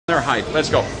Their height. Let's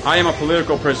go. I am a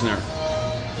political prisoner.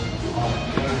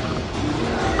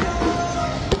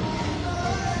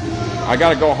 I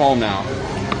gotta go home now.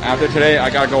 After today, I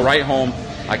gotta go right home.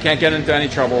 I can't get into any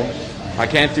trouble. I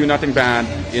can't do nothing bad.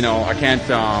 You know, I can't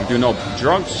do no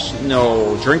drugs,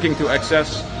 no drinking to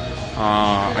excess.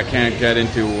 I can't get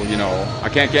into, I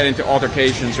can't get into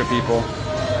altercations with people.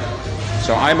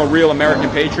 So I'm a real American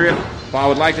patriot. But I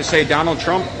would like to say, Donald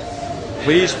Trump,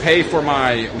 please pay for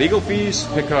my legal fees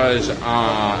because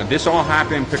this all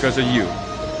happened because of you.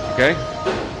 Okay?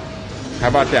 How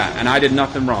about that? And I did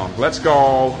nothing wrong. Let's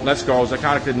go. Let's go.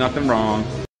 Zakharov did nothing wrong.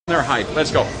 Their height. Let's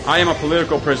go. I am a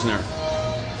political prisoner.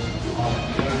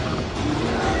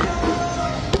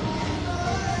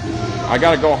 I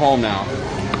gotta go home now.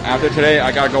 After today,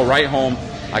 I gotta go right home.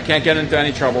 I can't get into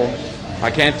any trouble. I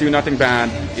can't do nothing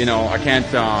bad. I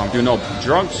can't do no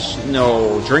drugs,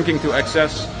 no drinking to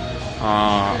excess.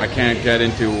 I can't get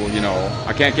into,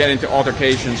 I can't get into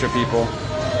altercations with people.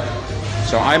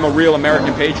 So I'm a real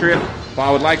American patriot. But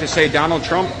I would like to say, Donald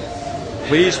Trump,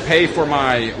 please pay for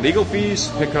my legal fees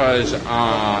because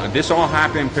this all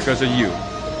happened because of you.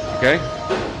 Okay?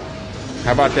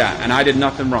 How about that? And I did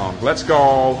nothing wrong. Let's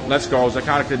go. Let's go.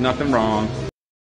 Zakharov did nothing wrong.